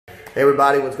Hey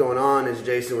everybody, what's going on? It's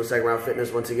Jason with Second Round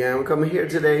Fitness once again. We're coming here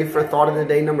today for Thought of the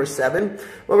Day number 7.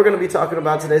 What we're going to be talking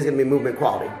about today is going to be movement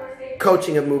quality.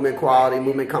 Coaching of movement quality,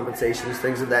 movement compensations,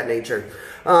 things of that nature.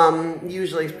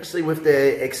 Usually, especially with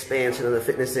the expansion of the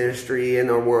fitness industry in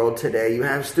our world today, you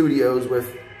have studios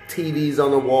with TVs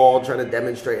on the wall trying to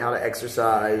demonstrate how to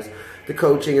exercise. The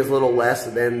coaching is a little less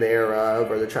than thereof,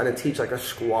 or they're trying to teach like a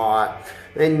squat.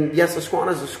 And yes, a squat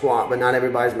is a squat, but not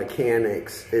everybody's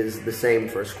mechanics is the same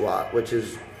for a squat, which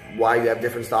is why you have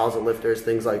different styles of lifters,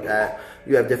 things like that.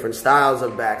 You have different styles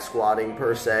of back squatting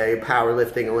per se,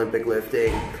 powerlifting, Olympic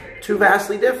lifting, two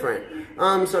vastly different.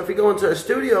 So if you go into a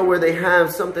studio where they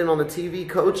have something on the TV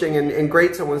coaching and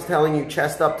great, someone's telling you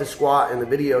chest up to squat in the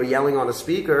video yelling on a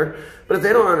speaker, but if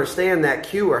they don't understand that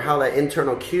cue or how that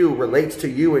internal cue relates to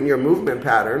you and your movement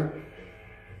pattern,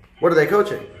 what are they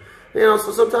coaching? You know,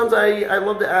 so sometimes I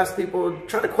love to ask people,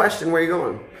 try to question where you're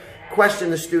going.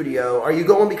 Question the studio. Are you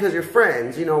going because you're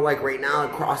friends? You know, like right now,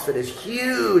 CrossFit is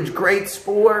huge, great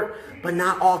sport, but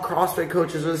not all CrossFit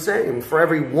coaches are the same. For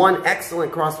every one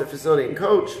excellent CrossFit facility and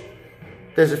coach,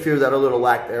 there's a few that are a little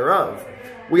lack thereof.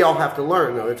 We all have to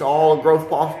learn, though. It's all a growth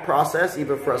process,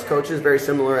 even for us coaches, very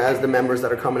similar as the members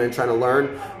that are coming in trying to learn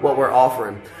what we're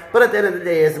offering. But at the end of the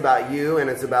day, it's about you, and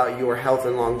it's about your health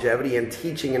and longevity and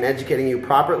teaching and educating you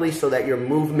properly so that your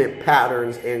movement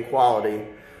patterns and quality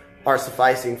are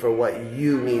sufficing for what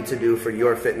you need to do for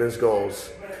your fitness goals.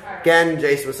 Again,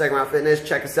 Jason with Second Round Fitness.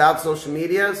 Check us out, social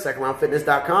media,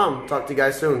 secondroundfitness.com. Talk to you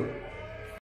guys soon.